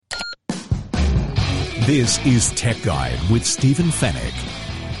This is Tech Guide with Stephen Fennick,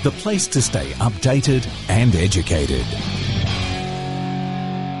 the place to stay updated and educated.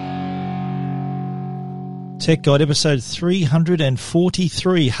 Tech Guide episode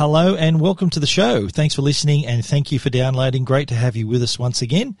 343. Hello and welcome to the show. Thanks for listening and thank you for downloading. Great to have you with us once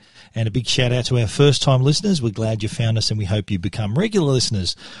again. And a big shout out to our first time listeners. We're glad you found us and we hope you become regular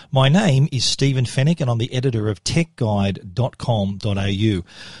listeners. My name is Stephen Fennick and I'm the editor of techguide.com.au.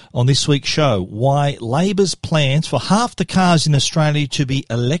 On this week's show, why Labor's plans for half the cars in Australia to be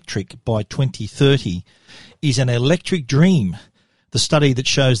electric by 2030 is an electric dream. The study that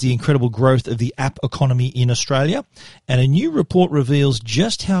shows the incredible growth of the app economy in Australia, and a new report reveals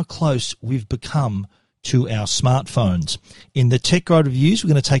just how close we've become to our smartphones. In the Tech Guide Reviews, we're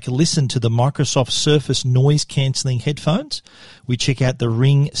going to take a listen to the Microsoft Surface noise-cancelling headphones. We check out the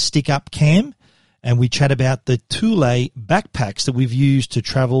Ring stick-up cam, and we chat about the Thule backpacks that we've used to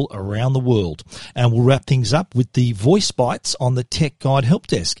travel around the world. And we'll wrap things up with the voice bites on the Tech Guide Help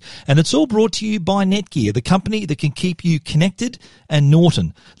Desk. And it's all brought to you by Netgear, the company that can keep you connected, and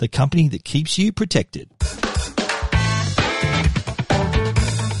Norton, the company that keeps you protected.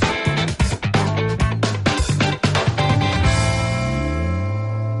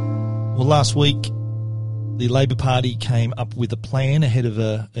 Well, last week, the Labor Party came up with a plan ahead of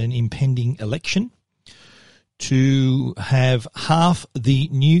an impending election to have half the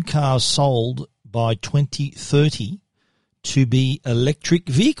new cars sold by 2030 to be electric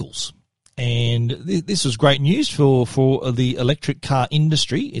vehicles. And this was great news for the electric car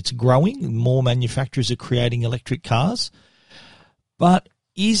industry. It's growing. More manufacturers are creating electric cars. But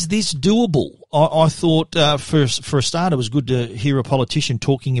is this doable? I thought for a start it was good to hear a politician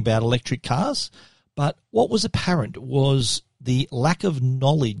talking about electric cars. But what was apparent was the lack of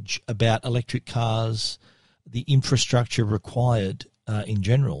knowledge about electric cars, the infrastructure required in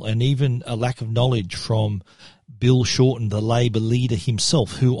general, and even a lack of knowledge from Bill Shorten, the Labor leader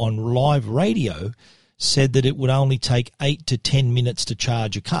himself, who on live radio said that it would only take 8 to 10 minutes to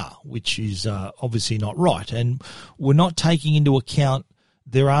charge a car, which is obviously not right. And we're not taking into account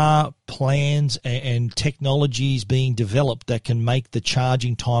there are plans and technologies being developed that can make the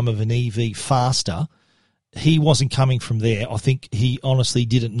charging time of an EV faster. He wasn't coming from there. I think he honestly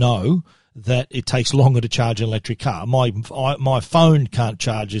didn't know that it takes longer to charge an electric car. My phone can't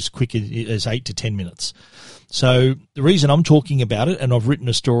charge as quick as 8 to 10 minutes. So the reason I'm talking about it, and I've written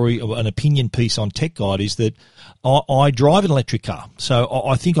a story, an opinion piece on Tech Guide, is that I drive an electric car. So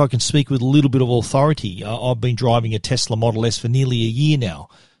I think I can speak with a little bit of authority. I've been driving a Tesla Model S for nearly a year now.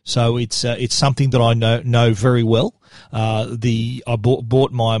 So it's something that I know very well. I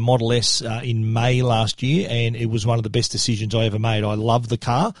bought my Model S in May last year, and it was one of the best decisions I ever made. I love the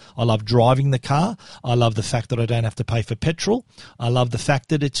car. I love driving the car. I love the fact that I don't have to pay for petrol. I love the fact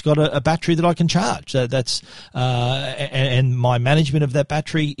that it's got a battery that I can charge. That's and my management of that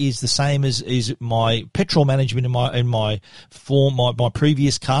battery is the same as my petrol management in my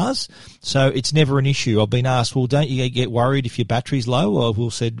previous cars. So it's never an issue. I've been asked, well, don't you get worried if your battery's low? Or we'll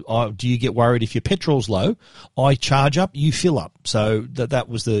said, do you get worried if your petrol's low? I charge up, you fill up. So that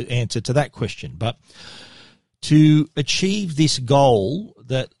was the answer to that question. But to achieve this goal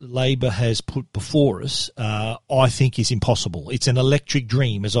that Labor has put before us, I think is impossible. It's an electric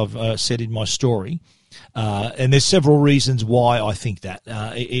dream, as I've said in my story. And there's several reasons why I think that.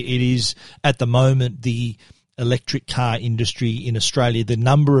 It is, at the moment, the electric car industry in Australia, the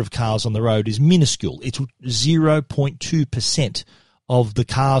number of cars on the road is minuscule. It's 0.2% of the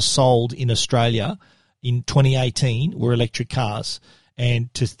cars sold in Australia in 2018 were electric cars.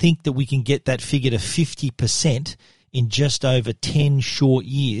 And to think that we can get that figure to 50% in just over 10 short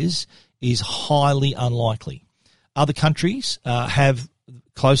years is highly unlikely. Other countries have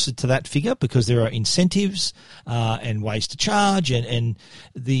closer to that figure because there are incentives and ways to charge, and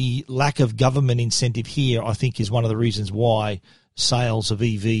the lack of government incentive here, I think, is one of the reasons why sales of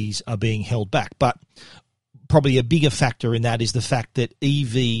EVs are being held back. But probably a bigger factor in that is the fact that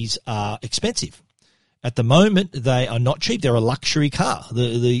EVs are expensive. At the moment, they are not cheap. They're a luxury car.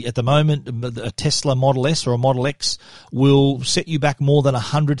 At the moment, a Tesla Model S or a Model X will set you back more than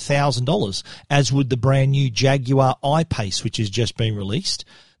 $100,000, as would the brand new Jaguar I-Pace, which has just been released.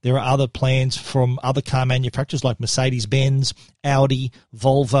 There are other plans from other car manufacturers like Mercedes-Benz, Audi,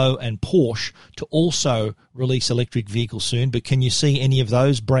 Volvo, and Porsche to also release electric vehicles soon. But can you see any of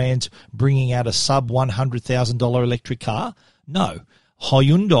those brands bringing out a sub $100,000 electric car? No.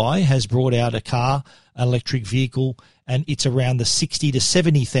 Hyundai has brought out a car, an electric vehicle, and it's around the $60,000 to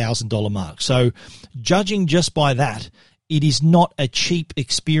 $70,000 mark. So judging just by that, it is not a cheap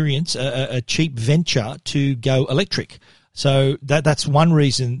experience, a cheap venture to go electric. So that's one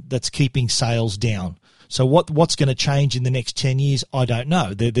reason that's keeping sales down. So what's going to change in the next 10 years? I don't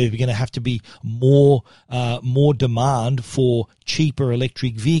know. There's going to have to be more demand for cheaper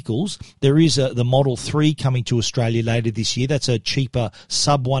electric vehicles. There is the Model 3 coming to Australia later this year. That's a cheaper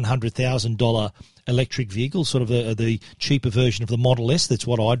sub $100,000 electric vehicle, sort of the cheaper version of the Model S. That's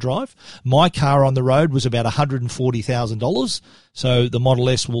what I drive. My car on the road was about $140,000. So the Model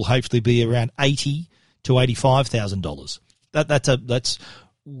S will hopefully be around $80,000 to $85,000. That's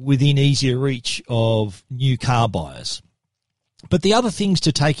within easier reach of new car buyers. But the other things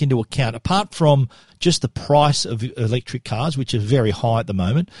to take into account, apart from just the price of electric cars, which are very high at the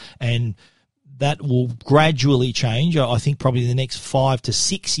moment, and that will gradually change. I think probably in the next 5 to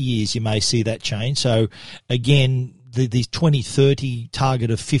 6 years you may see that change. So again, the 2030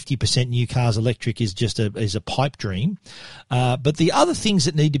 target of 50% new cars electric is just a pipe dream. But the other things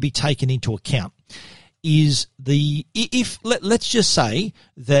that need to be taken into account is let's just say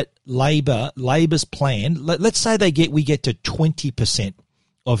that Labor's plan, let's say we get to 20%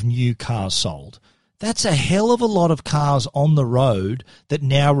 of new cars sold. That's a hell of a lot of cars on the road that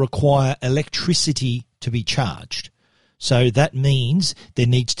now require electricity to be charged. So that means there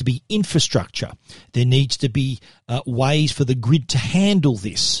needs to be infrastructure. There needs to be ways for the grid to handle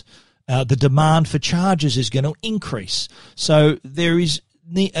this. The demand for chargers is going to increase. So there is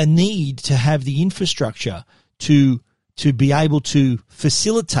a need to have the infrastructure to be able to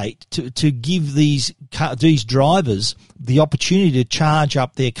facilitate, to give these drivers the opportunity to charge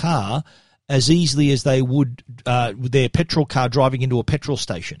up their car as easily as they would their petrol car driving into a petrol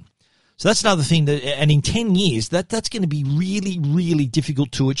station. So that's another thing and in 10 years, that's going to be really, really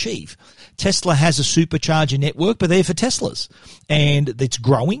difficult to achieve. Tesla has a supercharger network, but they're for Teslas, and it's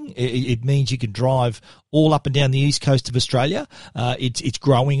growing. It means you can drive all up and down the east coast of Australia. It's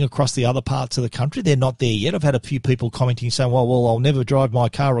growing across the other parts of the country. They're not there yet. I've had a few people commenting saying, well, I'll never drive my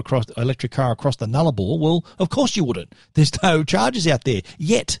electric car across the Nullarbor. Well, of course you wouldn't. There's no chargers out there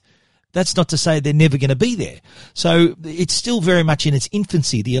yet. That's not to say they're never going to be there. So it's still very much in its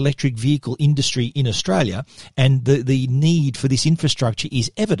infancy, the electric vehicle industry in Australia, and the need for this infrastructure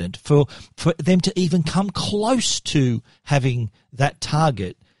is evident. For them to even come close to having that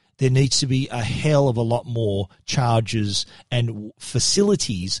target, there needs to be a hell of a lot more chargers and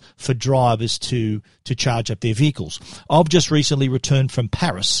facilities for drivers to charge up their vehicles. I've just recently returned from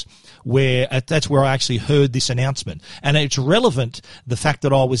Paris, that's where I actually heard this announcement. And it's relevant, the fact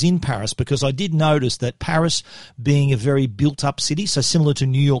that I was in Paris, because I did notice that Paris, being a very built-up city, so similar to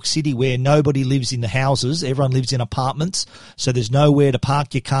New York City, where nobody lives in the houses, everyone lives in apartments, so there's nowhere to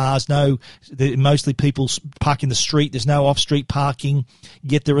park your cars, mostly people park in the street, there's no off-street parking,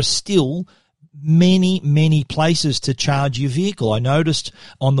 yet there are still many places to charge your vehicle. I noticed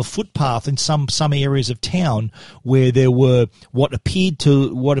on the footpath in some areas of town where there were what appeared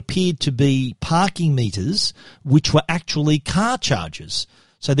to be parking meters, which were actually car chargers.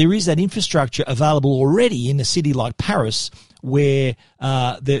 So there is that infrastructure available already in a city like Paris, where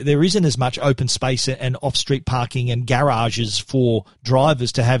there isn't as much open space and off-street parking and garages for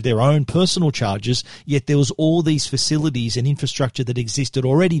drivers to have their own personal chargers, yet there was all these facilities and infrastructure that existed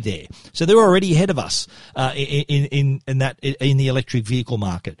already there. So they're already ahead of us in the electric vehicle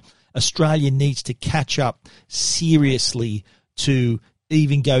market. Australia needs to catch up seriously to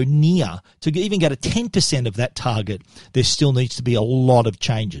even go to 10% of that target. There still needs to be a lot of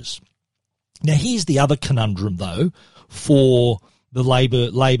changes. Now, here's the other conundrum, though, for the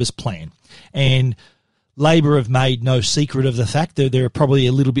Labor's plan. And Labor have made no secret of the fact that they're probably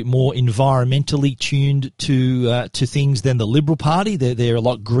a little bit more environmentally tuned to things than the Liberal Party. They're a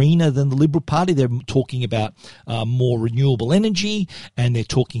lot greener than the Liberal Party. They're talking about more renewable energy, and they're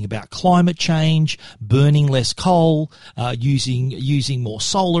talking about climate change, burning less coal, using more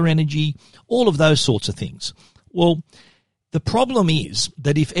solar energy, all of those sorts of things. Well, the problem is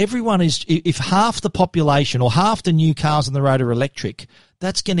that if half the population or half the new cars on the road are electric,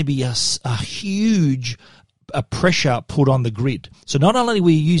 that's going to be a huge pressure put on the grid. So not only are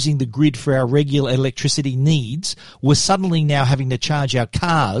we using the grid for our regular electricity needs, we're suddenly now having to charge our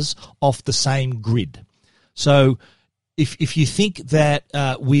cars off the same grid. So if you think that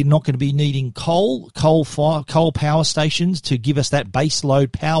we're not going to be needing coal power stations to give us that base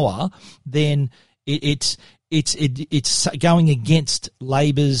load power, then it's going against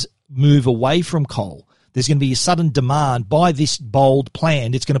Labor's move away from coal. There's going to be a sudden demand by this bold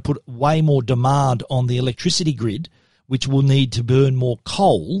plan. It's going to put way more demand on the electricity grid, which will need to burn more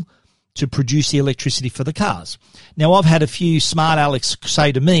coal to produce the electricity for the cars. Now, I've had a few smart Alex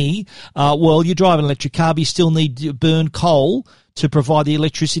say to me, well, you drive an electric car, but you still need to burn coal to provide the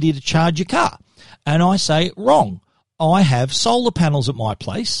electricity to charge your car. And I say, wrong. I have solar panels at my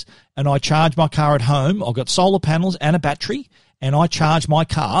place and I charge my car at home. I've got solar panels and a battery and I charge my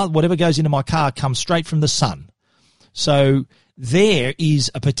car. Whatever goes into my car comes straight from the sun. So there is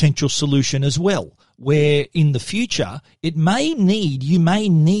a potential solution as well, where in the future you may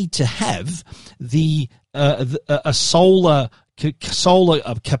need to have a solar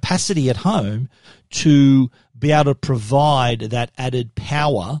capacity at home to be able to provide that added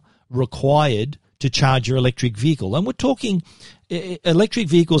power required to charge your electric vehicle. And we're talking electric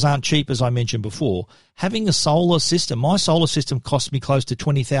vehicles aren't cheap, as I mentioned before. Having a solar system, my solar system cost me close to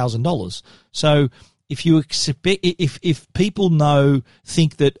 $20,000. So if people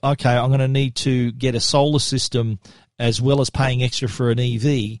think that, okay, I'm going to need to get a solar system as well as paying extra for an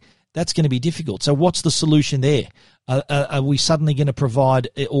EV, that's going to be difficult. So what's the solution there? Are we suddenly going to provide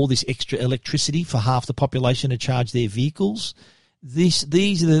all this extra electricity for half the population to charge their vehicles?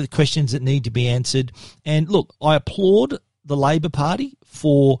 These are the questions that need to be answered. And look, I applaud the Labor Party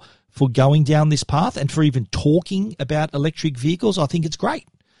for going down this path and for even talking about electric vehicles. I think it's great.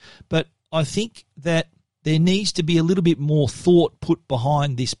 But I think that there needs to be a little bit more thought put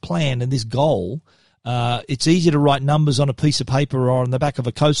behind this plan and this goal. It's easy to write numbers on a piece of paper or on the back of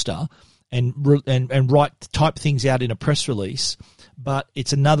a coaster and type things out in a press release, but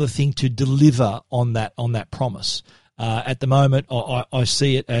it's another thing to deliver on that promise. At the moment, I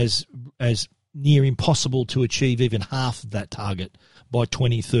see it as near impossible to achieve even half of that target by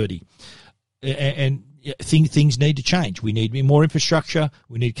 2030. And things need to change. We need more infrastructure,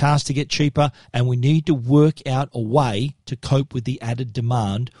 we need cars to get cheaper, and we need to work out a way to cope with the added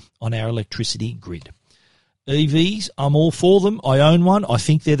demand on our electricity grid. EVs, I'm all for them. I own one. I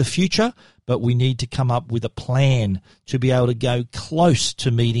think they're the future, but we need to come up with a plan to be able to go close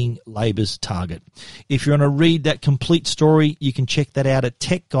to meeting Labor's target. If you want to read that complete story, you can check that out at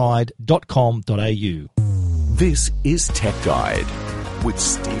techguide.com.au. This is Tech Guide with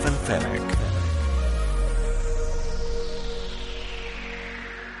Stephen Fenech.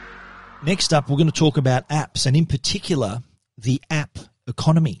 Next up, we're going to talk about apps, and in particular, the app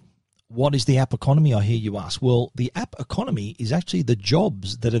economy. What is the app economy, I hear you ask? Well, the app economy is actually the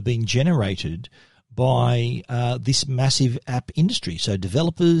jobs that have been generated by this massive app industry. So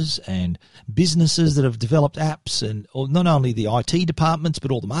developers and businesses that have developed apps, and not only the IT departments,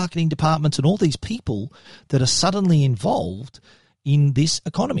 but all the marketing departments and all these people that are suddenly involved in this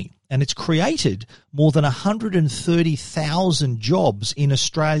economy. And it's created more than 130,000 jobs in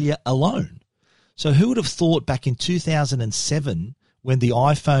Australia alone. So who would have thought back in 2007, when the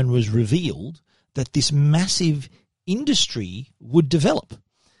iPhone was revealed, that this massive industry would develop?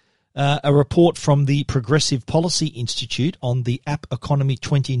 A report from the Progressive Policy Institute on the App Economy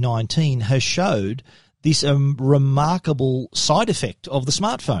 2019 has showed this remarkable side effect of the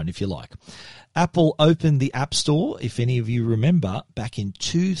smartphone, if you like. Apple opened the App Store, if any of you remember, back in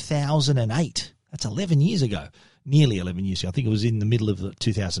 2008. That's 11 years ago, nearly 11 years ago. I think it was in the middle of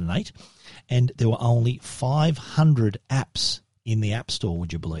 2008. And there were only 500 apps in the App Store,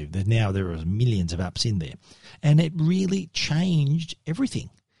 would you believe? Now there are millions of apps in there. And it really changed everything.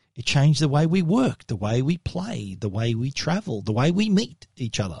 It changed the way we work, the way we play, the way we travel, the way we meet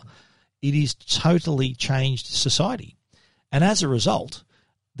each other. It has totally changed society. And as a result,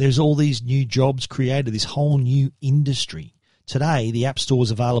 there's all these new jobs created, this whole new industry. Today, the App Store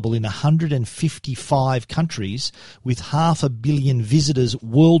is available in 155 countries with 500 million visitors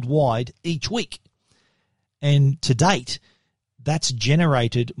worldwide each week. And to date, that's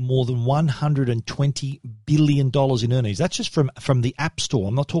generated more than $120 billion in earnings. That's just from the App Store.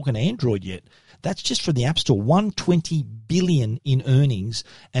 I'm not talking Android yet. That's just from the App Store, $120 billion in earnings.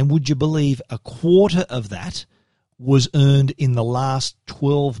 And would you believe a quarter of that was earned in the last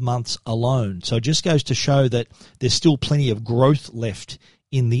 12 months alone? So it just goes to show that there's still plenty of growth left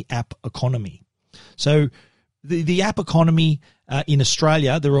in the app economy. So the app economy in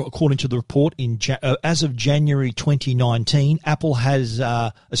Australia, according to the report, as of January 2019, Apple has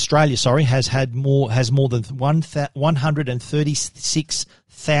more than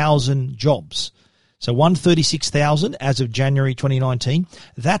 136,000 jobs. So 136,000 as of January 2019.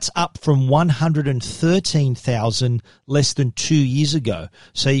 That's up from 113,000 less than 2 years ago.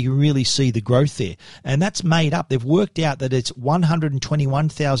 So you can really see the growth there. And that's made up. They've worked out that it's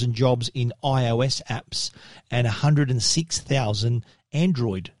 121,000 jobs in iOS apps and 106,000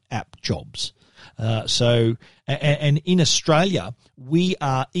 Android app jobs. And in Australia, we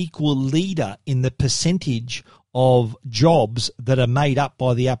are equal leader in the percentage of jobs that are made up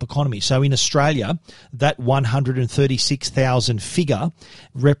by the app economy. So in Australia, that 136,000 figure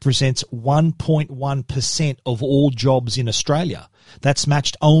represents 1.1% of all jobs in Australia. That's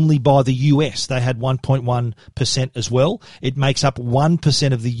matched only by the US. They had 1.1% as well. It makes up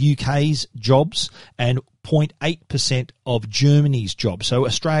 1% of the UK's jobs and 0.8% of Germany's jobs. So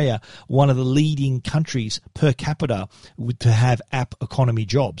Australia, one of the leading countries per capita to have app economy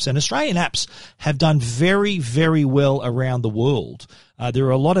jobs. And Australian apps have done very, very well around the world. There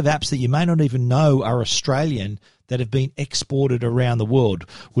are a lot of apps that you may not even know are Australian that have been exported around the world.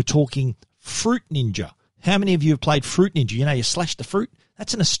 We're talking Fruit Ninja. How many of you have played Fruit Ninja? You know, you slash the fruit.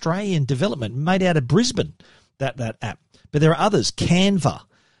 That's an Australian development made out of Brisbane, that app. But there are others. Canva,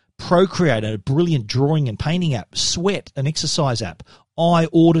 Procreate, a brilliant drawing and painting app. Sweat, an exercise app.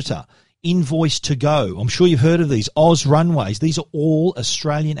 iAuditor, Invoice to Go. I'm sure you've heard of these. Oz Runways. These are all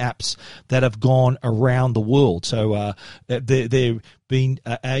Australian apps that have gone around the world. So they're being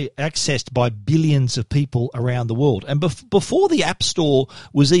accessed by billions of people around the world. And before the App Store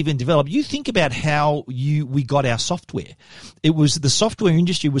was even developed, you think about how we got our software. It was the software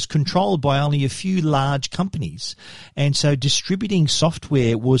industry was controlled by only a few large companies. And so distributing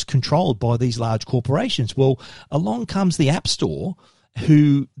software was controlled by these large corporations. Well, along comes the App Store,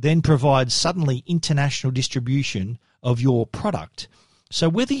 who then provides suddenly international distribution of your product. So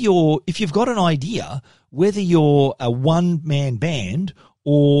if you've got an idea, whether you're a one-man band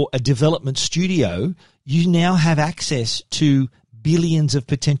or a development studio, you now have access to billions of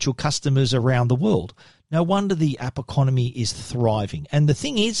potential customers around the world. No wonder the app economy is thriving. And the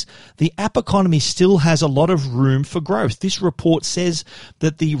thing is, the app economy still has a lot of room for growth. This report says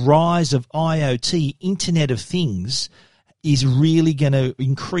that the rise of IoT, Internet of Things, is really going to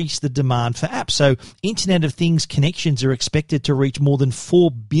increase the demand for apps. So Internet of Things connections are expected to reach more than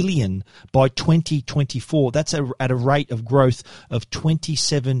 4 billion by 2024. That's at a rate of growth of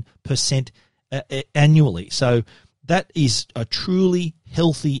 27% annually. So that is a truly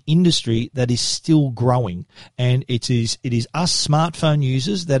healthy industry that is still growing, and it is us smartphone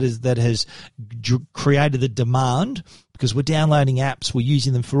users that has created the demand, because we're downloading apps, we're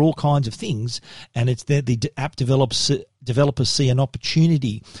using them for all kinds of things, and it's that the app developers see an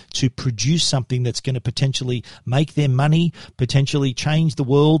opportunity to produce something that's going to potentially make them money, potentially change the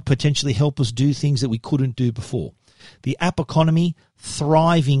world, potentially help us do things that we couldn't do before. The app economy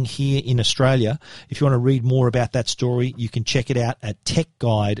thriving here in Australia. If you want to read more about that story, you can check it out at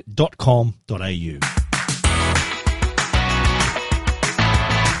techguide.com.au.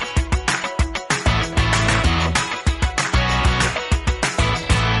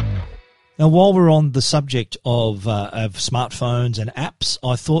 Now, while we're on the subject of smartphones and apps,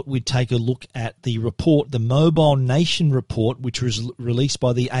 I thought we'd take a look at the report, the Mobile Nation report, which was released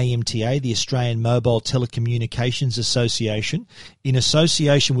by the AMTA, the Australian Mobile Telecommunications Association, in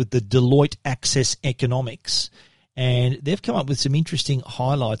association with the Deloitte Access Economics. And they've come up with some interesting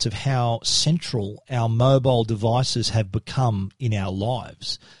highlights of how central our mobile devices have become in our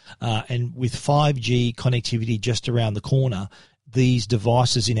lives. And with 5G connectivity just around the corner, these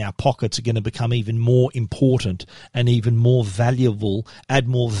devices in our pockets are going to become even more important and even more valuable, add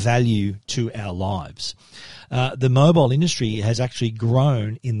more value to our lives. The mobile industry has actually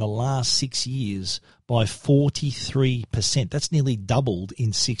grown in the last 6 years by 43%. That's nearly doubled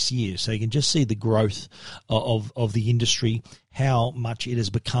in 6 years. So you can just see the growth of the industry, how much it has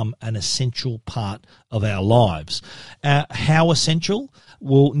become an essential part of our lives. How essential?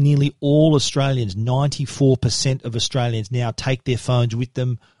 Well, nearly all Australians, 94% of Australians now take their phones with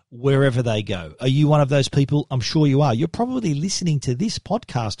them wherever they go. Are you one of those people? I'm sure you are. You're probably listening to this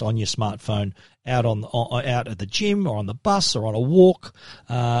podcast on your smartphone out at the gym or on the bus or on a walk.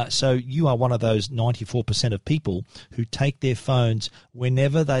 So you are one of those 94% of people who take their phones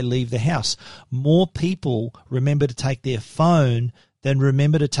whenever they leave the house. More people remember to take their phone than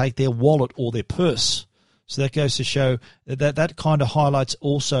remember to take their wallet or their purse. So that goes to show that kind of highlights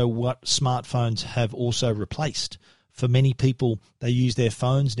also what smartphones have also replaced. For many people, they use their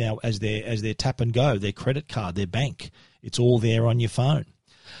phones now as their tap and go, their credit card, their bank. It's all there on your phone.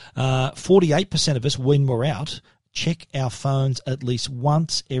 48% of us, when we're out, check our phones at least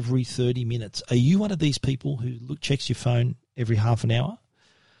once every 30 minutes. Are you one of these people who checks your phone every half an hour?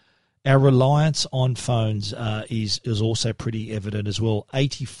 Our reliance on phones is also pretty evident as well.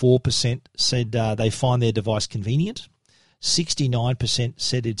 84% said they find their device convenient. 69%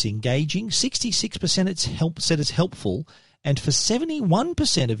 said it's engaging. 66% said it's helpful. And for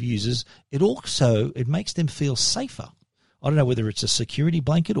 71% of users, it makes them feel safer. I don't know whether it's a security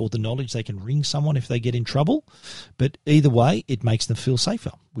blanket or the knowledge they can ring someone if they get in trouble, but either way, it makes them feel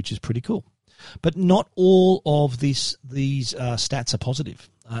safer, which is pretty cool. But not all of these stats are positive.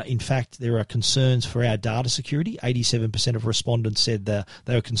 In fact, there are concerns for our data security. 87% of respondents said they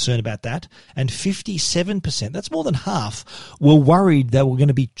were concerned about that. And 57%, that's more than half, were worried they were going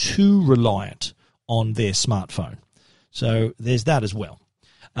to be too reliant on their smartphone. So there's that as well.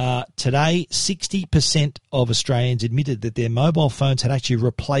 Today, 60% of Australians admitted that their mobile phones had actually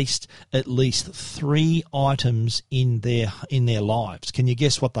replaced at least 3 items in their lives. Can you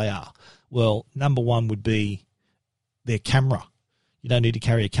guess what they are? Well, number one would be their camera. You don't need to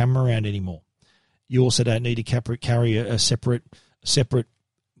carry a camera around anymore. You also don't need to carry a separate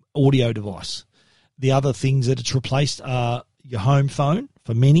audio device. The other things that it's replaced are your home phone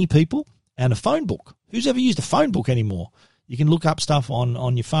for many people and a phone book. Who's ever used a phone book anymore? You can look up stuff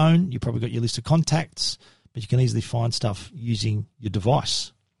on your phone. You've probably got your list of contacts, but you can easily find stuff using your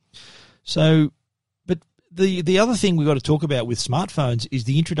device. So, but the other thing we've got to talk about with smartphones is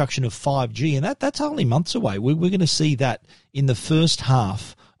the introduction of 5G, and that's only months away. We're going to see that in the first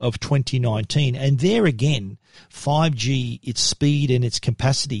half of 2019. And there again, 5G, its speed and its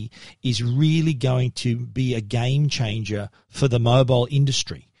capacity is really going to be a game changer for the mobile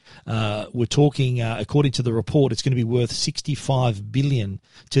industry. We're talking, according to the report, it's going to be worth $65 billion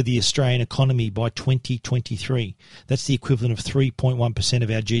to the Australian economy by 2023. That's the equivalent of 3.1%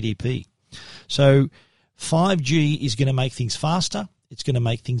 of our GDP. So 5G is going to make things faster. It's going to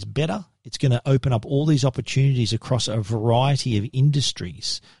make things better. It's going to open up all these opportunities across a variety of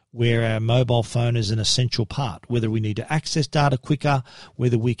industries where our mobile phone is an essential part, whether we need to access data quicker,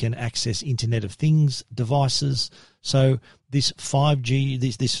 whether we can access Internet of Things devices. So this 5G,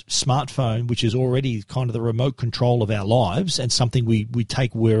 this smartphone, which is already kind of the remote control of our lives and something we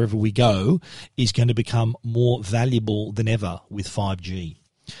take wherever we go, is going to become more valuable than ever with 5G.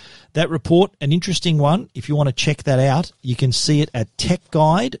 That report, an interesting one. If you want to check that out, you can see it at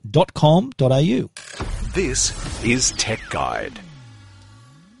techguide.com.au. This is Tech Guide.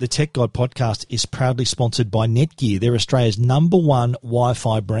 The Tech Guide podcast is proudly sponsored by Netgear. They're Australia's #1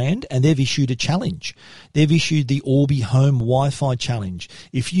 Wi-Fi brand, and they've issued a challenge. They've issued the Orbi Home Wi-Fi Challenge.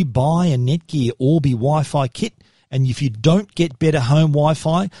 If you buy a Netgear Orbi Wi-Fi kit, and if you don't get better home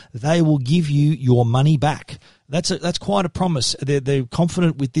Wi-Fi, they will give you your money back. That's quite a promise. They're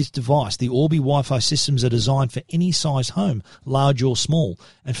confident with this device. The Orbi Wi-Fi systems are designed for any size home, large or small.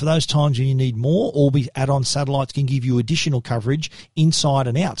 And for those times when you need more, Orbi add-on satellites can give you additional coverage inside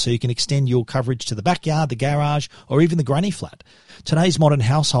and out, so you can extend your coverage to the backyard, the garage, or even the granny flat. Today's modern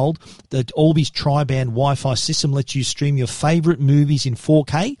household, the Orbi's tri-band Wi-Fi system lets you stream your favourite movies in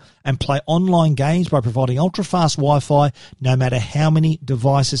 4K and play online games by providing ultra-fast Wi-Fi no matter how many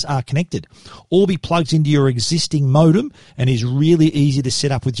devices are connected. Orbi plugs into your existing modem and is really easy to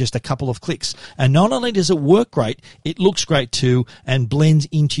set up with just a couple of clicks. And not only does it work great, it looks great too and blends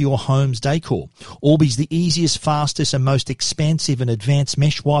into your home's decor. Orbi's the easiest, fastest and most expansive and advanced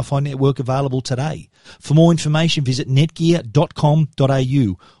mesh Wi-Fi network available today. For more information, visit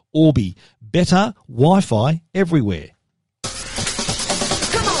netgear.com.au. Orbi, better Wi-Fi everywhere.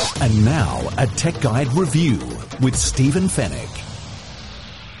 And now, a Tech Guide review with Stephen Fennick.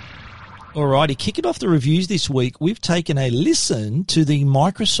 Alrighty, kicking off the reviews this week, we've taken a listen to the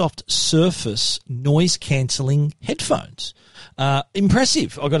Microsoft Surface noise-cancelling headphones.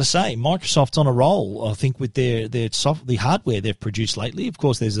 Impressive, I've got to say. Microsoft's on a roll, I think, with the hardware they've produced lately. Of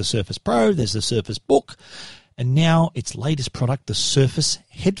course, there's the Surface Pro, there's the Surface Book, and now its latest product, the Surface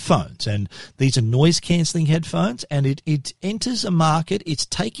headphones. And these are noise-cancelling headphones, and it enters a market. It's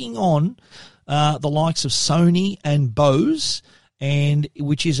taking on the likes of Sony and Bose, and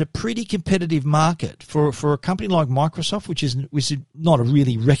which is a pretty competitive market for a company like Microsoft, which is not a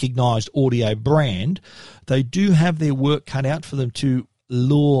really recognised audio brand. They do have their work cut out for them to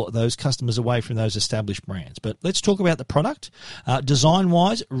lure those customers away from those established brands. But let's talk about the product.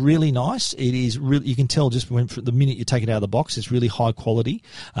 Design-wise, really nice. It is really, you can tell just from the minute you take it out of the box, it's really high quality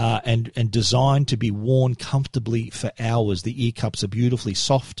and designed to be worn comfortably for hours. The ear cups are beautifully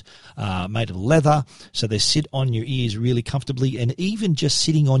soft, made of leather, so they sit on your ears really comfortably. And even just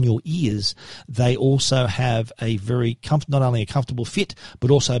sitting on your ears, they also have a very not only a comfortable fit,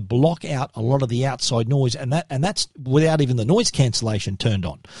 but also block out a lot of the outside noise, and that's without even the noise cancellation turned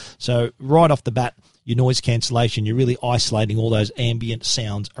on. So right off the bat, your noise cancellation, you're really isolating all those ambient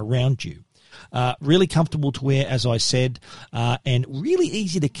sounds around you. Really comfortable to wear, as I said, and really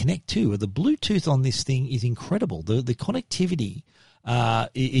easy to connect to. The Bluetooth on this thing is incredible. The connectivity,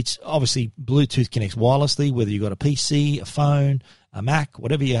 it's obviously Bluetooth connects wirelessly, whether you've got a PC, a phone, a Mac,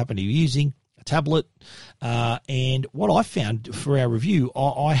 whatever you happen to be using, a tablet. And what I found for our review,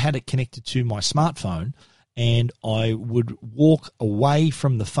 I had it connected to my smartphone, and I would walk away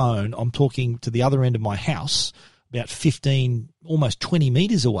from the phone. I'm talking to the other end of my house, about 15, almost 20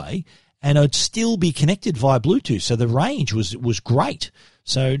 meters away, and I'd still be connected via Bluetooth. So the range was great.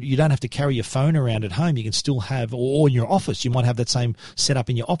 So you don't have to carry your phone around at home. You can still have, or in your office, you might have that same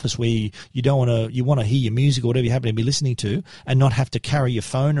setup in your office where you don't want to, you want to hear your music or whatever you happen to be listening to, and not have to carry your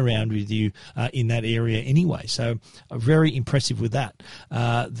phone around with you in that area anyway. So very impressive with that.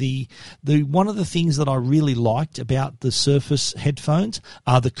 The one of the things that I really liked about the Surface headphones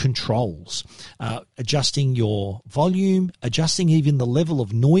are the controls, adjusting your volume, adjusting even the level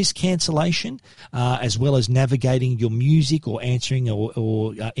of noise cancellation, as well as navigating your music or answering or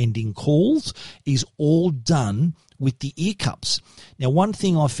ending calls, is all done with the ear cups. Now, one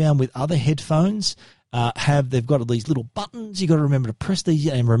thing I found with other headphones, they've got these little buttons. You've got to remember to press these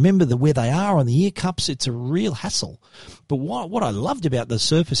and remember where they are on the ear cups. It's a real hassle. But what I loved about the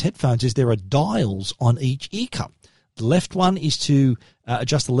Surface headphones is there are dials on each ear cup. The left one is to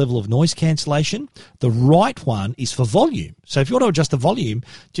adjust the level of noise cancellation. The right one is for volume. So if you want to adjust the volume,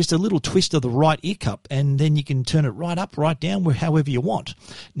 just a little twist of the right ear cup, and then you can turn it right up, right down, however you want.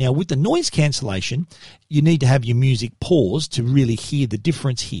 Now, with the noise cancellation, you need to have your music paused to really hear the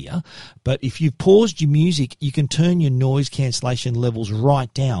difference here. But if you've paused your music, you can turn your noise cancellation levels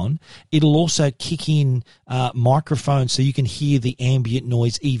right down. It'll also kick in microphones so you can hear the ambient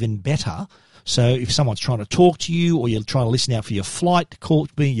noise even better. So if someone's trying to talk to you, or you're trying to listen out for your flight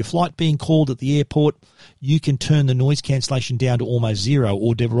being called at the airport, you can turn the noise cancellation down to almost zero,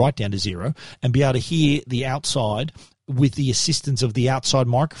 or right down to zero, and be able to hear the outside with the assistance of the outside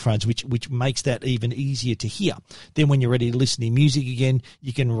microphones, which makes that even easier to hear. Then when you're ready to listen to music again,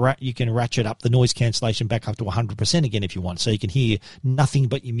 you can ratchet up the noise cancellation back up to 100% again if you want, so you can hear nothing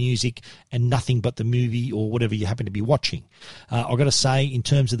but your music and nothing but the movie or whatever you happen to be watching. I've got to say, in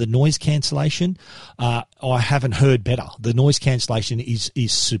terms of the noise cancellation, I haven't heard better. The noise cancellation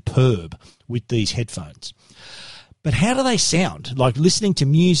is superb with these headphones. But how do they sound? Like listening to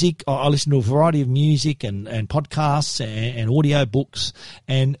music, I listen to a variety of music and podcasts and audio books.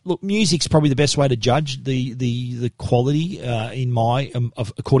 And look, music's probably the best way to judge the quality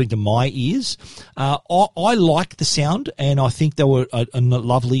according to my ears. I like the sound, and I think they were a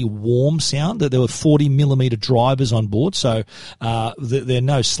lovely warm sound. There were 40 millimeter drivers on board, so they're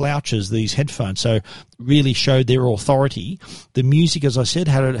no slouches, these headphones. So really showed their authority. The music, as I said,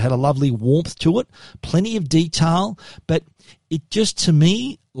 had a lovely warmth to it, plenty of detail, but it just, to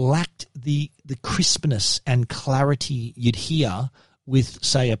me, lacked the crispness and clarity you'd hear with,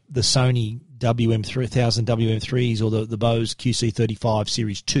 say, the Sony WM3000 WM3s or the Bose QC35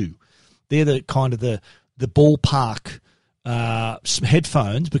 Series 2. They're the kind of the ballpark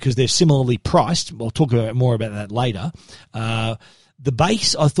headphones, because they're similarly priced. We'll talk more about that later. The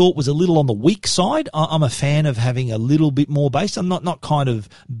bass, I thought, was a little on the weak side. I'm a fan of having a little bit more bass. I'm not kind of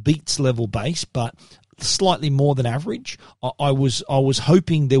Beats level bass, but slightly more than average. I was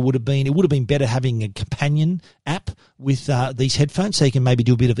hoping it would have been better having a companion app with these headphones, so you can maybe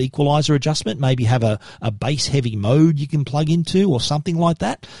do a bit of equalizer adjustment, maybe have a bass heavy mode you can plug into or something like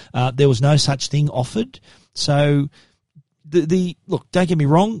that. There was no such thing offered. So look, don't get me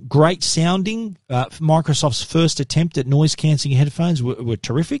wrong, great sounding. Microsoft's first attempt at noise cancelling headphones were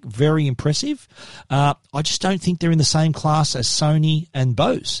terrific, very impressive. I just don't think they're in the same class as Sony and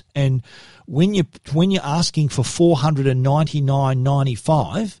Bose. And when you're asking for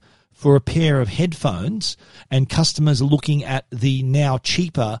 $499.95 for a pair of headphones, and customers are looking at the now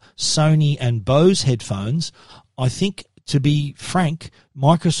cheaper Sony and Bose headphones, I think, to be frank,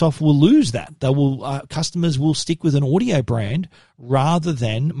 Microsoft will lose that. Customers will stick with an audio brand rather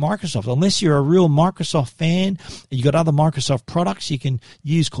than Microsoft. Unless you're a real Microsoft fan, you got other Microsoft products, you can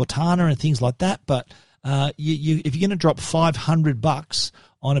use Cortana and things like that. But if you're going to drop $500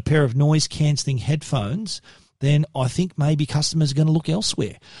 on a pair of noise cancelling headphones, then I think maybe customers are going to look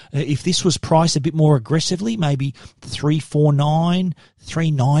elsewhere. If this was priced a bit more aggressively, maybe $349,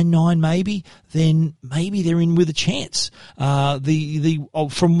 $399 maybe, then maybe they're in with a chance. From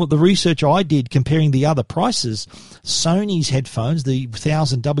the research I did comparing the other prices, Sony's headphones, the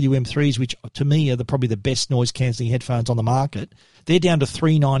 1000 WM3s, which to me are probably the best noise cancelling headphones on the market, they're down to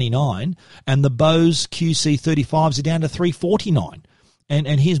 $399, and the Bose QC35s are down to $349.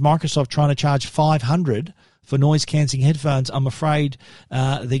 And here's Microsoft trying to charge $500 for noise cancelling headphones. I'm afraid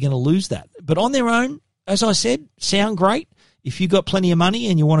they're going to lose that. But on their own, as I said, sound great. If you've got plenty of money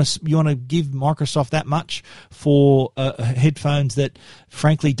and you want to give Microsoft that much for headphones that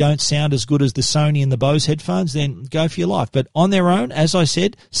frankly don't sound as good as the Sony and the Bose headphones, then go for your life. But on their own, as I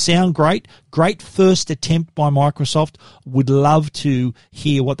said, sound great, great first attempt by Microsoft. Would love to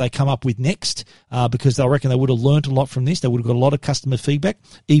hear what they come up with next, because I reckon they would have learnt a lot from this. They would have got a lot of customer feedback,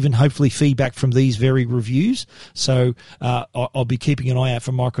 even hopefully feedback from these very reviews. So I'll be keeping an eye out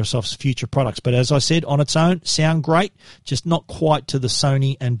for Microsoft's future products. But as I said, on its own, sound great, just not quite to the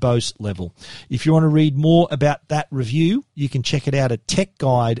Sony and Bose level. If you want to read more about that review, you can check it out at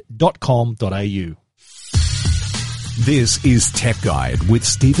techguide.com.au. This is Tech Guide with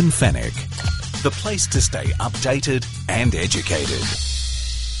Stephen Fennick, the place to stay updated and educated.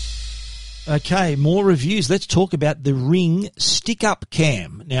 Okay, more reviews. Let's talk about the Ring stick-up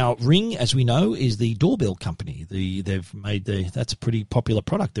cam. Now, Ring, as we know, is the doorbell company. That's a pretty popular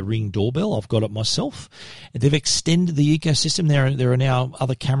product, the Ring doorbell. I've got it myself. They've extended the ecosystem. There are now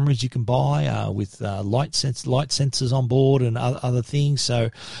other cameras you can buy with light sensors on board and other things. So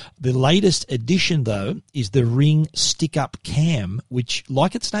the latest addition, though, is the Ring stick-up cam, which,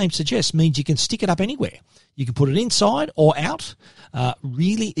 like its name suggests, means you can stick it up anywhere. You can put it inside or out.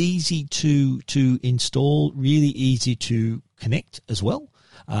 Really easy to install, really easy to connect as well.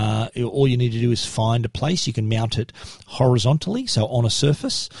 All you need to do is find a place. You can mount it horizontally, so on a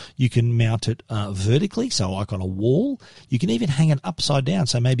surface. You can mount it vertically, so like on a wall. You can even hang it upside down,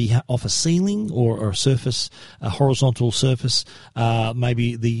 so maybe off a ceiling or a surface, a horizontal surface,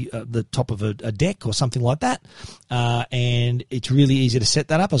 maybe the top of a deck or something like that. And it's really easy to set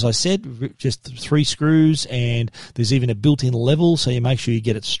that up. As I said, just 3 screws, and there's even a built-in level, so you make sure you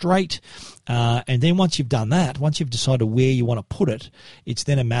get it straight. And then once you've done that, once you've decided where you want to put it, it's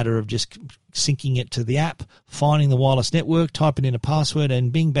then a matter of just syncing it to the app, finding the wireless network, typing in a password,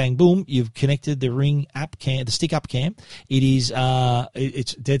 and bing, bang, boom, you've connected the Ring app cam, the stick-up cam. It is,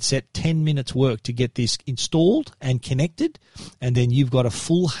 it's dead set 10 minutes work to get this installed and connected, and then you've got a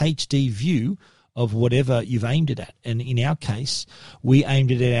full HD view of whatever you've aimed it at. And in our case, we aimed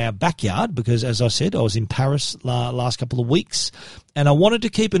it at our backyard because, as I said, I was in Paris last couple of weeks, and I wanted to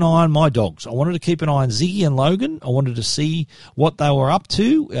keep an eye on my dogs. I wanted to keep an eye on Ziggy and Logan. I wanted to see what they were up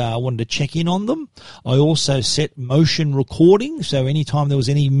to. I wanted to check in on them. I also set motion recording, so anytime there was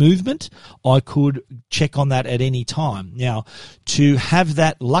any movement, I could check on that at any time. Now, to have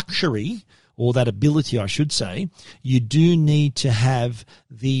that luxury, or that ability, I should say, you do need to have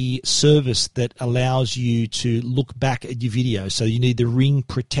the service that allows you to look back at your video. So you need the Ring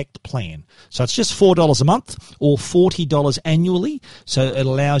Protect plan. So it's just $4 a month or $40 annually. So it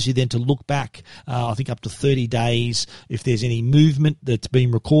allows you then to look back, I think up to 30 days. If there's any movement that's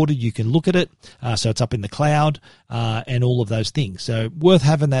been recorded, you can look at it. So it's up in the cloud and all of those things. So worth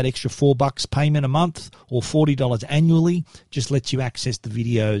having that extra $4 payment a month or $40 annually. Just lets you access the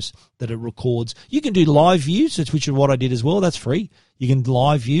videos that it records. You can do live views, which is what I did as well. That's free. You can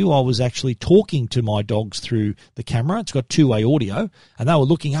live view. I was actually talking to my dogs through the camera. It's got 2-way audio, and they were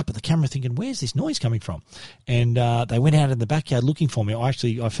looking up at the camera thinking, where's this noise coming from? And they went out in the backyard looking for me. I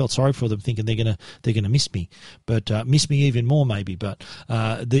felt sorry for them, thinking they're gonna miss me, but miss me even more maybe. But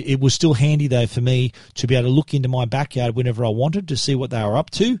it was still handy though for me to be able to look into my backyard whenever I wanted to see what they were up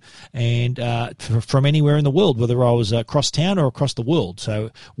to, and from anywhere in the world, whether I was across town or across the world.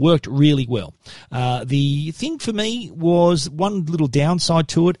 So worked really well. The thing for me was one little downside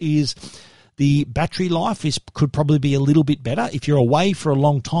to it is the battery life could probably be a little bit better. If you're away for a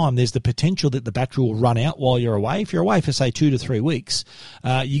long time, there's the potential that the battery will run out while you're away. If you're away for, say, 2 to 3 weeks,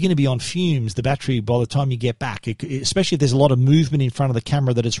 you're going to be on fumes, the battery, by the time you get back. Especially if there's a lot of movement in front of the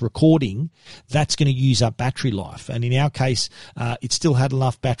camera that it's recording, that's going to use up battery life. And in our case, it still had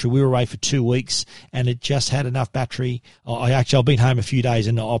enough battery. We were away for 2 weeks, and it just had enough battery. I've been home a few days,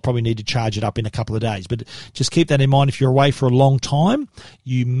 and I'll probably need to charge it up in a couple of days. But just keep that in mind. If you're away for a long time,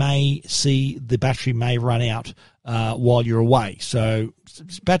 you may see the battery may run out while you're away. So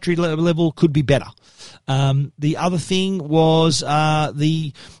battery level could be better. The other thing was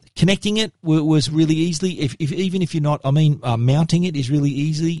the connecting it was really easily. Even if you're not, mounting it is really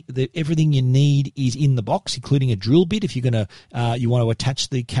easy. Everything you need is in the box, including a drill bit. If you're you want to attach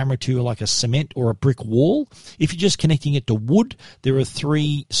the camera to like a cement or a brick wall. If you're just connecting it to wood, there are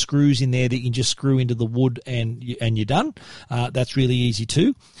 3 screws in there that you can just screw into the wood and you're done. That's really easy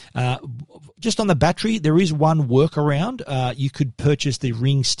too. Just on the battery, there is one workaround. You could purchase the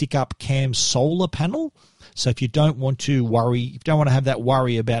Ring Stick-Up Cam solar panel. So if you don't want to have that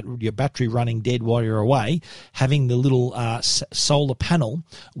worry about your battery running dead while you're away, having the little solar panel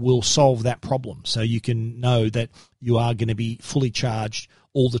will solve that problem. So you can know that you are going to be fully charged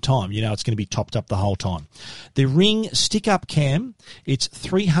all the time. You know, it's going to be topped up the whole time. The Ring Stick-Up Cam, it's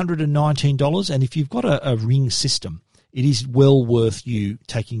 $319, and if you've got a Ring system, it is well worth you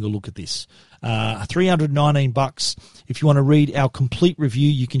taking a look at this. $319. If you want to read our complete review,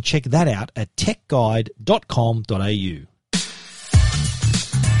 you can check that out at techguide.com.au.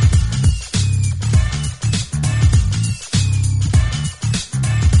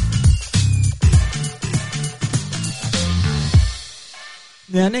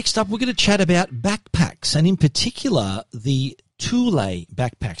 Now, next up, we're going to chat about backpacks, and in particular, the Thule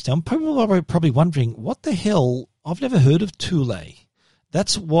backpacks. Now, I'm probably wondering, what the hell? I've never heard of Thule.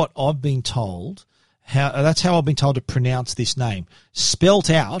 That's what I've been told. That's how I've been told to pronounce this name. Spelt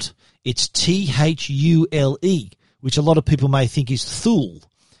out, it's Thule, which a lot of people may think is Thule.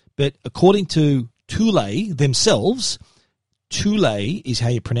 But according to Thule themselves, Thule is how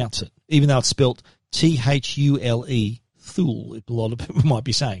you pronounce it, even though it's spelt Thule. Thule, a lot of people might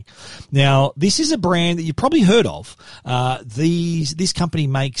be saying. Now, this is a brand that you've probably heard of. This company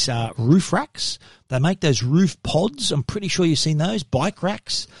makes roof racks. They make those roof pods. I'm pretty sure you've seen those, bike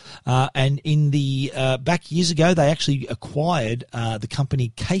racks. And in the back years ago, they actually acquired the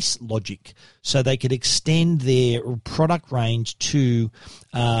company Case Logic, so they could extend their product range to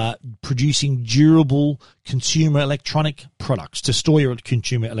producing durable consumer electronic products, to store your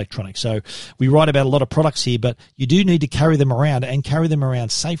consumer electronics. So we write about a lot of products here, but you do need to carry them around and carry them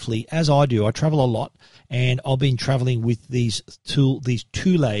around safely, as I do. I travel a lot, and I've been traveling with these Thule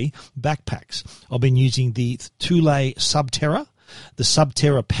backpacks. I've been using the Thule Subterra, the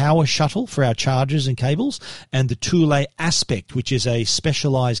Subterra Power Shuttle for our chargers and cables, and the Thule Aspect, which is a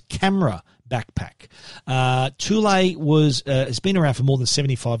specialized camera backpack. Thule has been around for more than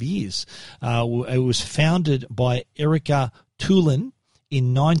 75 years. It was founded by Erika Thulin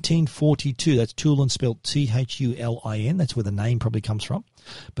in 1942. That's Thulin spelled Thulin. That's where the name probably comes from.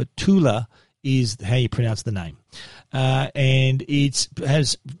 But Thule is how you pronounce the name. And it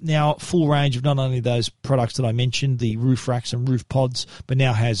has now full range of not only those products that I mentioned, the roof racks and roof pods, but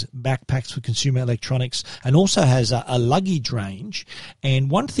now has backpacks for consumer electronics, and also has a luggage range.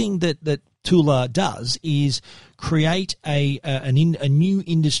 And one thing that Thule does is create a new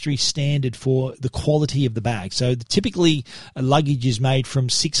industry standard for the quality of the bag. So typically luggage is made from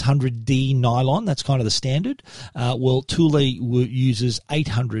 600D nylon. That's kind of the standard. Well, Thule uses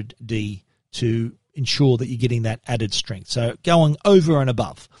 800D to ensure that you're getting that added strength. So going over and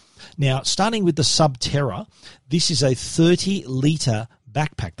above. Now, starting with the Subterra, this is a 30-litre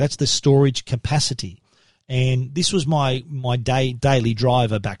backpack. That's the storage capacity. And this was my daily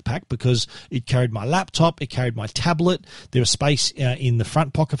driver backpack because it carried my laptop, it carried my tablet. There was space in the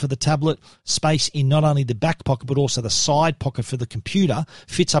front pocket for the tablet, space in not only the back pocket but also the side pocket for the computer.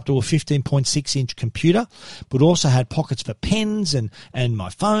 Fits up to a 15.6-inch computer, but also had pockets for pens and my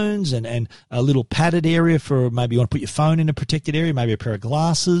phones and a little padded area for maybe you want to put your phone in a protected area, maybe a pair of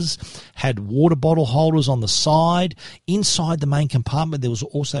glasses. Had water bottle holders on the side. Inside the main compartment, there was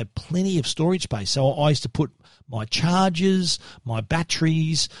also plenty of storage space. So I used to put my chargers, my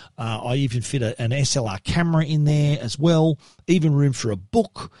batteries. I even fit an SLR camera in there as well, even room for a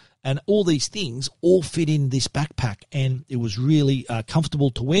book. And all these things all fit in this backpack, and it was really comfortable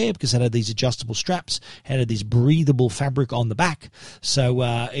to wear because it had these adjustable straps, had this breathable fabric on the back. So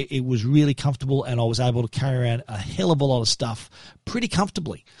it was really comfortable, and I was able to carry around a hell of a lot of stuff pretty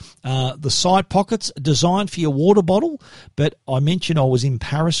comfortably. The side pockets are designed for your water bottle, but I mentioned I was in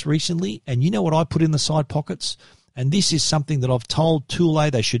Paris recently, and you know what I put in the side pockets? And this is something that I've told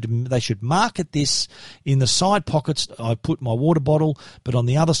Thule they should market this. In the side pockets, I put my water bottle, but on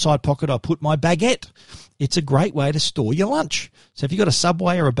the other side pocket, I put my baguette. It's a great way to store your lunch. So if you've got a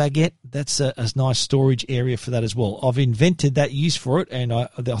Subway or a baguette, that's a nice storage area for that as well. I've invented that use for it, and I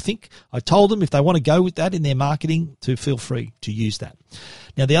think I told them if they want to go with that in their marketing, to feel free to use that.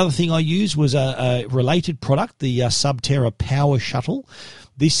 Now, the other thing I used was a related product, the Subterra Power Shuttle.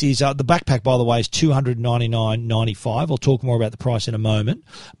 This is the backpack, by the way, is $299.95. I'll talk more about the price in a moment.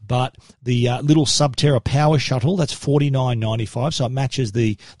 But the little Subterra Power Shuttle, that's $49.95, so it matches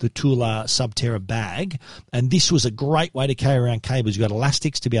the Thule Subterra bag. And this was a great way to carry around cables. You've got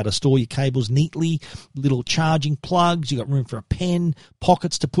elastics to be able to store your cables neatly, little charging plugs. You've got room for a pen,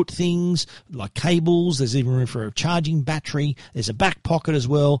 pockets to put things like cables. There's even room for a charging battery. There's a back pocket as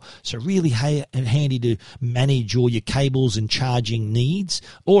well. So really handy to manage all your cables and charging needs,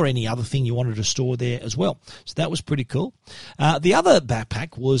 or any other thing you wanted to store there as well. So that was pretty cool. The other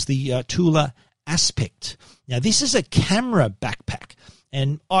backpack was the Thule Aspect. Now, this is a camera backpack,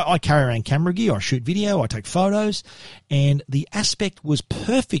 and I carry around camera gear. I shoot video, I take photos, and the Aspect was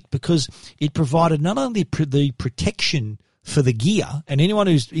perfect because it provided not only the protection for the gear, and anyone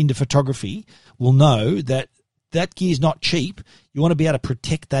who's into photography will know that gear is not cheap. You want to be able to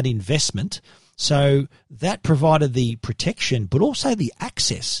protect that investment. So that provided the protection, but also the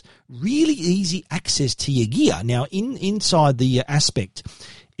access, really easy access to your gear. Now, inside the Aspect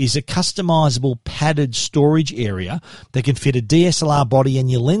is a customizable padded storage area that can fit a DSLR body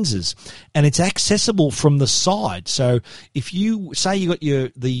and your lenses, and it's accessible from the side. So if you say you got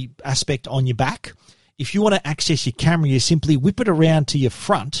the Aspect on your back, if you want to access your camera, you simply whip it around to your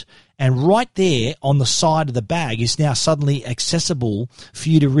front, and right there on the side of the bag is now suddenly accessible for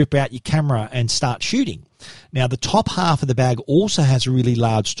you to rip out your camera and start shooting. Now, the top half of the bag also has a really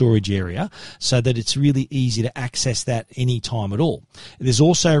large storage area so that it's really easy to access that any time at all. There's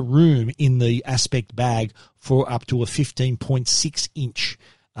also room in the Aspect bag for up to a 15.6-inch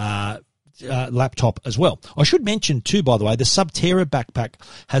laptop as well. I should mention too, by the way, the Subterra backpack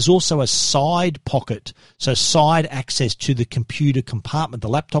has also a side pocket, so side access to the computer compartment, the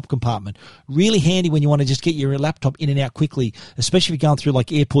laptop compartment. Really handy when you want to just get your laptop in and out quickly, especially if you're going through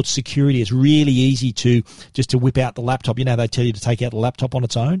like airport security. It's really easy to whip out the laptop. You know, they tell you to take out the laptop on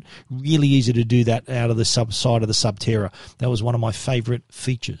its own. Really easy to do that out of the side of the Subterra. That was one of my favorite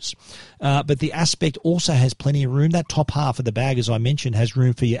features. But the Aspect also has plenty of room. That top half of the bag, as I mentioned, has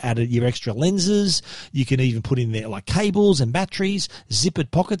room for your extra lenses. You can even put in there like cables and batteries,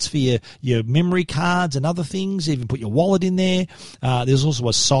 zippered pockets for your memory cards and other things. Even put your wallet in there. There's also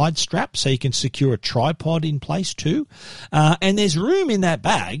a side strap so you can secure a tripod in place too. And there's room in that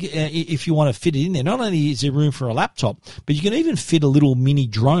bag if you want to fit it in there. Not only is there room for a laptop, but you can even fit a little mini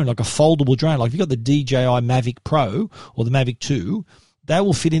drone, like a foldable drone. Like if you've got the DJI Mavic Pro or the Mavic 2, they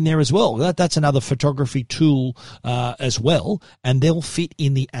will fit in there as well. That's another photography tool as well, and they'll fit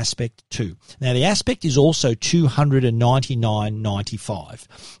in the Aspect too. Now, the Aspect is also $299.95.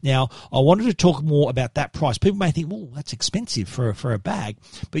 Now, I wanted to talk more about that price. People may think, well, that's expensive for a bag,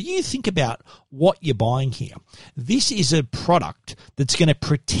 but you think about what you're buying here. This is a product that's going to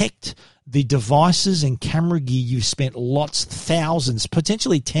protect the devices and camera gear you've spent thousands,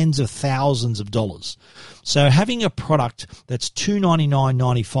 potentially tens of thousands of dollars. So having a product that's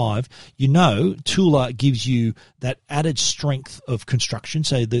 $299.95, you know, Thule gives you that added strength of construction.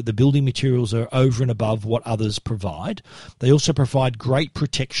 So the building materials are over and above what others provide. They also provide great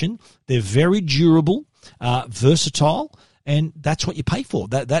protection. They're very durable, versatile. And that's what you pay for,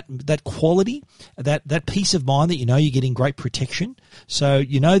 that quality, that peace of mind that you know you're getting great protection. So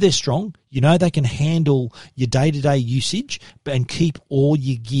you know they're strong, you know they can handle your day-to-day usage and keep all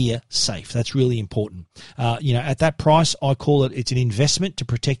your gear safe. That's really important. At that price, I call it's an investment to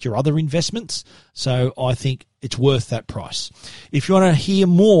protect your other investments. So I think it's worth that price. If you want to hear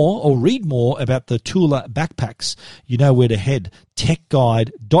more or read more about the Thule backpacks, you know where to head,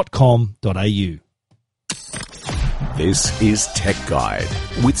 techguide.com.au. This is Tech Guide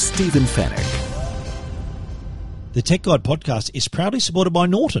with Stephen Fennick. The Tech Guide podcast is proudly supported by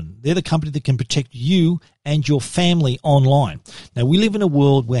Norton. They're the company that can protect you and your family online. Now, we live in a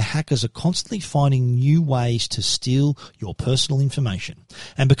world where hackers are constantly finding new ways to steal your personal information.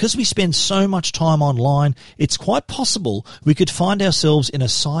 And because we spend so much time online, it's quite possible we could find ourselves in a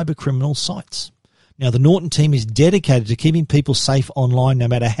cyber criminal sites. Now, the Norton team is dedicated to keeping people safe online no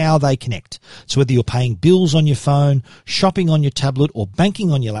matter how they connect. So whether you're paying bills on your phone, shopping on your tablet, or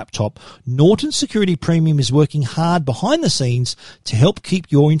banking on your laptop, Norton Security Premium is working hard behind the scenes to help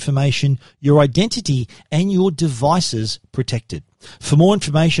keep your information, your identity, and your devices protected. For more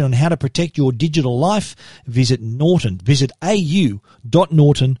information on how to protect your digital life, visit Norton. Visit au.norton.com.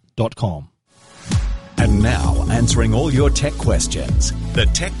 And now, answering all your tech questions, the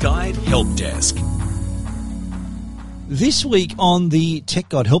Tech Guide Help Desk. This week on the Tech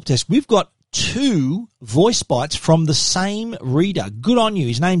Guide Help Desk, we've got 2 voice bites from the same reader. Good on you.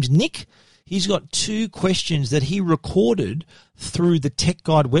 His name's Nick. He's got 2 questions that he recorded through the Tech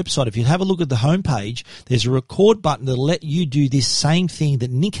Guide website. If you have a look at the homepage, there's a record button that'll let you do this same thing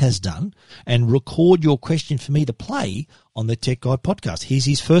that Nick has done and record your question for me to play on the Tech Guide podcast. Here's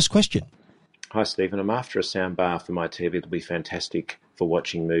his first question. Hi, Stephen. I'm after a soundbar for my TV that'll be fantastic for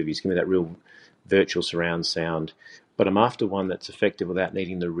watching movies. Give me that real virtual surround sound. But I'm after one that's effective without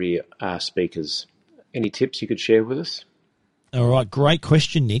needing the rear speakers. Any tips you could share with us? All right, great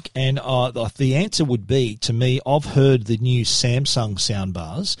question, Nick. And the answer would be, to me, I've heard the new Samsung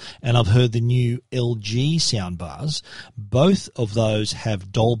soundbars and I've heard the new LG soundbars. Both of those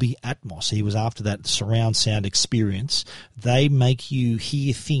have Dolby Atmos. He was after that surround sound experience. They make you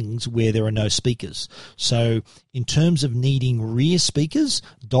hear things where there are no speakers. So in terms of needing rear speakers,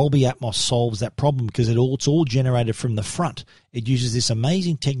 Dolby Atmos solves that problem because it's all generated from the front. It uses this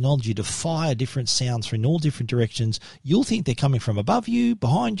amazing technology to fire different sounds from all different directions. You'll think they're coming from above you,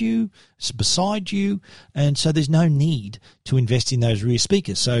 behind you, beside you, and so there's no need to invest in those rear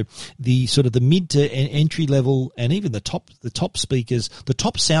speakers. So the sort of the mid to entry level and even the top speakers, the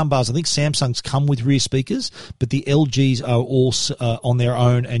top soundbars, I think Samsung's come with rear speakers, but the LGs are all on their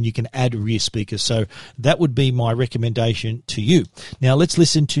own, and you can add rear speakers. So that would be my recommendation to you. Now let's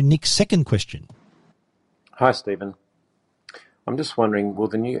listen to Nick's second question. Hi, Stephen. I'm just wondering, will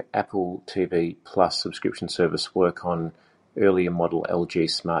the new Apple TV Plus subscription service work on earlier model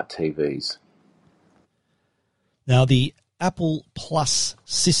LG smart TVs? Now, the Apple Plus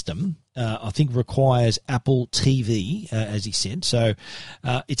system, I think, requires Apple TV, as he said. So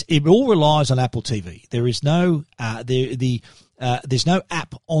it all relies on Apple TV. There is no there's no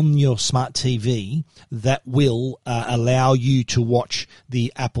app on your smart TV that will allow you to watch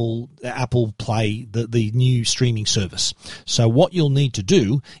the Apple Play, the new streaming service. So what you'll need to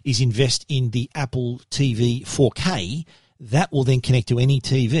do is invest in the Apple TV 4K. That will then connect to any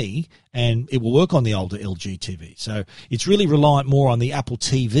TV, and it will work on the older LG TV. So it's really reliant more on the Apple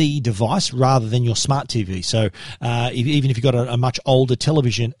TV device rather than your smart TV. So even if you've got a much older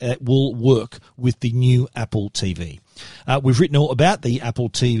television, it will work with the new Apple TV. We've written all about the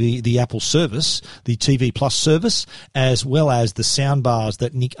Apple TV, the Apple service, the TV Plus service, as well as the soundbars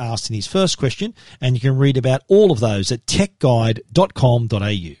that Nick asked in his first question, and you can read about all of those at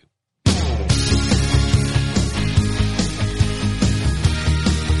techguide.com.au.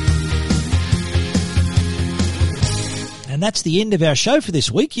 And that's the end of our show for this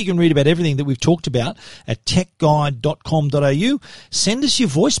week. You can read about everything that we've talked about at techguide.com.au. Send us your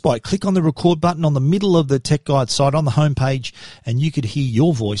voice bite. Click on the record button on the middle of the Tech Guide site on the homepage, and you could hear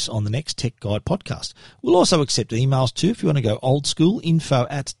your voice on the next Tech Guide podcast. We'll also accept emails too if you want to go old school,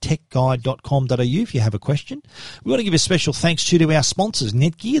 info@techguide.com.au if you have a question. We want to give a special thanks to our sponsors,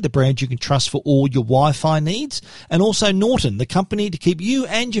 Netgear, the brand you can trust for all your Wi-Fi needs, and also Norton, the company to keep you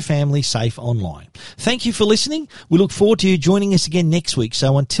and your family safe online. Thank you for listening. We look forward to you joining us again next week.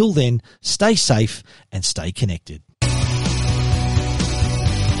 So until then, stay safe and stay connected.